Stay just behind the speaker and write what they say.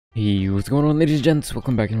Hey, what's going on, ladies and gents?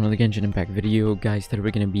 Welcome back to another Genshin Impact video. Guys, today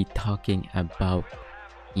we're going to be talking about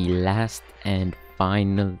the last and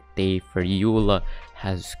final day for EULA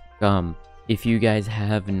has come. If you guys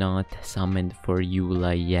have not summoned for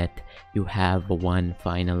EULA yet, you have one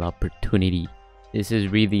final opportunity. This is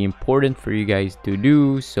really important for you guys to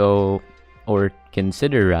do, or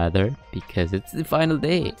consider rather, because it's the final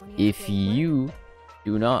day. If you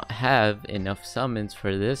do not have enough summons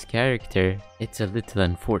for this character, it's a little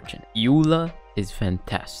unfortunate. EULA is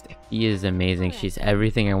fantastic. She is amazing. She's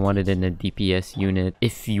everything I wanted in a DPS unit.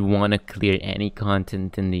 If you want to clear any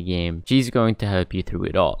content in the game, she's going to help you through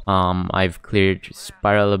it all. I've cleared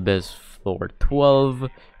Spiral Abyss floor 12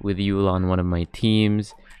 with EULA on one of my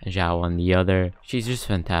teams, Zhao on the other. She's just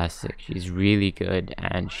fantastic. She's really good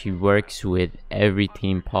and she works with every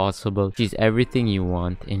team possible. She's everything you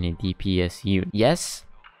want in a DPS unit. Yes,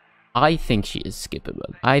 I think she is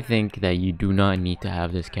skippable. I think that you do not need to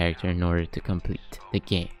have this character in order to complete the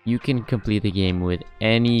game. You can complete the game with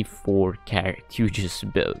any 4 characters you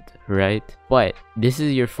just build, right? But this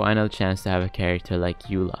is your final chance to have a character like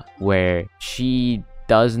EULA, where she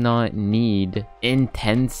does not need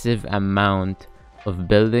intensive amount of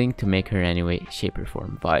building to make her any way, shape or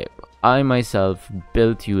form viable. I myself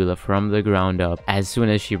built EULA from the ground up as soon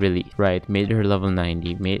as she released, right? Made her level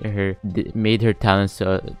 90, made her talents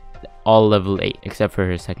all level 8 except for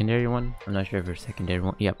her secondary one. I'm not sure if her secondary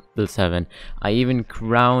one, yep, level 7. I even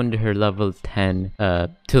crowned her level 10 to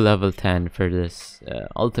level 10 for this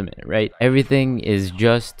ultimate, right? Everything is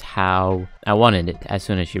just how I wanted it as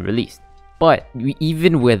soon as she released. But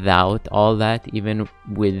even without all that, even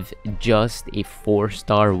with just a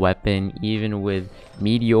 4-star weapon, even with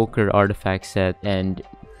mediocre artifact set, and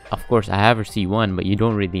of course I have her C1, but you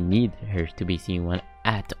don't really need her to be C1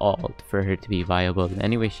 at all for her to be viable in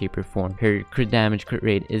any way, shape or form. Her crit damage, crit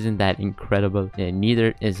rate isn't that incredible, and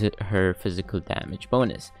neither is her physical damage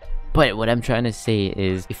bonus. But what I'm trying to say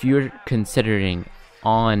is, if you're considering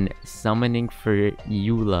on summoning for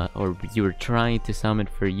EULA, or you're trying to summon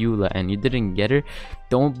for EULA and you didn't get her,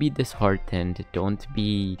 don't be disheartened. Don't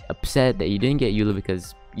be upset that you didn't get EULA,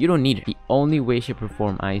 because you don't need her. The only way, shape or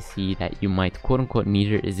form I see that you might quote unquote need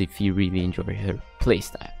her is if you really enjoy her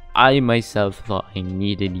playstyle. I myself thought I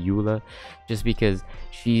needed EULA just because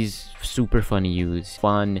she's super fun to use,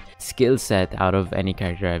 fun skill set out of any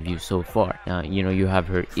character I've used so far. You know, you have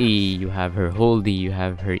her E, you have her holdy, you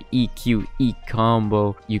have her EQ, E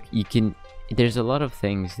combo. You can, there's a lot of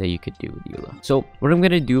things that you could do with EULA. So what I'm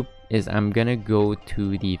gonna do is I'm gonna go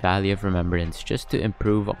to the Valley of Remembrance just to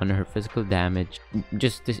improve on her physical damage,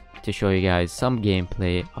 just to show you guys some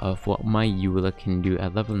gameplay of what my EULA can do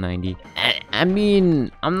at level 90. I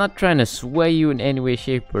mean, I'm not trying to sway you in any way,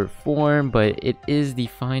 shape or form, but it is the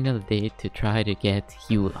final day to try to get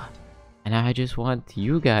EULA. And I just want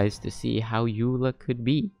you guys to see how EULA could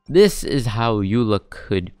be. This is how EULA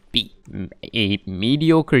could be. A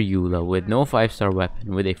mediocre EULA with no 5-star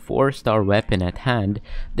weapon, with a 4-star weapon at hand.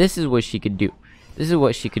 This is what she could do. This is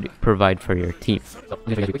what she could provide for your team.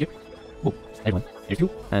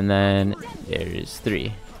 And then there is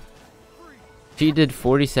 3. She did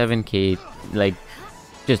 47k, like,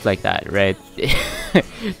 just like that, right?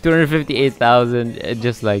 258,000,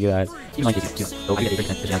 just like that.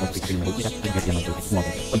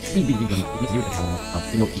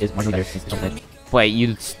 But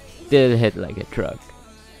you still hit like a truck.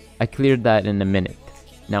 I cleared that in a minute.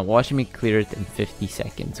 Now watch me clear it in 50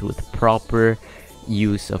 seconds with proper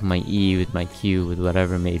use of my E, with my Q, with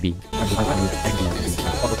whatever may be.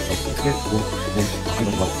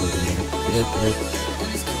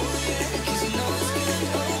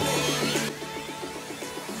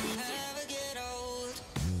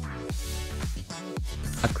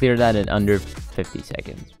 I cleared that in under 50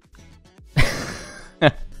 seconds.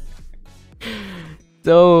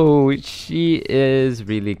 So she is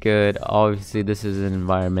really good. Obviously this is an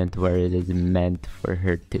environment where it is meant for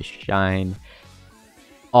her to shine.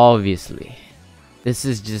 Obviously this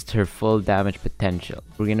is just her full damage potential.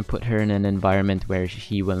 We're gonna put her in an environment where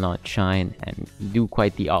she will not shine and do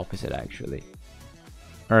quite the opposite actually.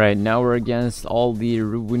 Alright, now we're against all the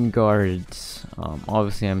Ruin Guards.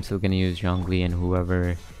 Obviously I'm still gonna use Zhongli and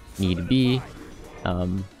whoever need be.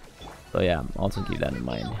 So yeah, also keep that in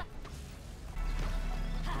mind.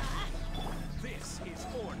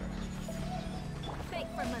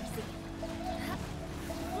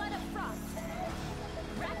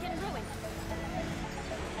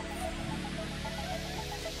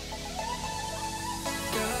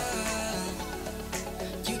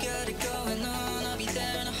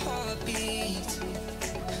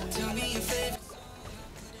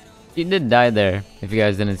 She did die there. If you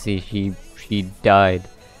guys didn't see, she died.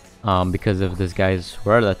 because of this guy's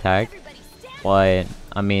swirl attack. But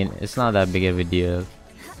I mean, it's not that big of a deal,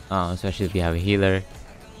 especially if you have a healer.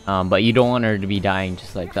 But you don't want her to be dying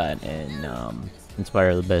just like that in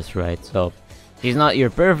Spiral Abyss, right? So she's not your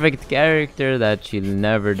perfect character that she'll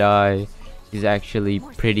never die. She's actually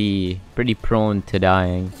pretty prone to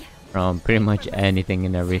dying from pretty much anything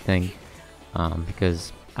and everything,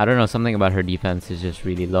 because I don't know, something about her defense is just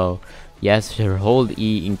really low. Yes, her hold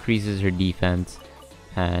E increases her defense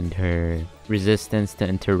and her resistance to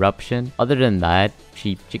interruption. Other than that,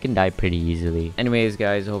 she can die pretty easily. Anyways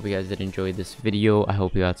guys, I hope you guys did enjoy this video. I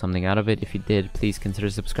hope you got something out of it. If you did, please consider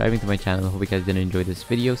subscribing to my channel. I hope you guys did enjoy this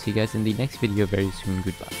video. See you guys in the next video very soon.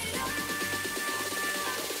 Goodbye.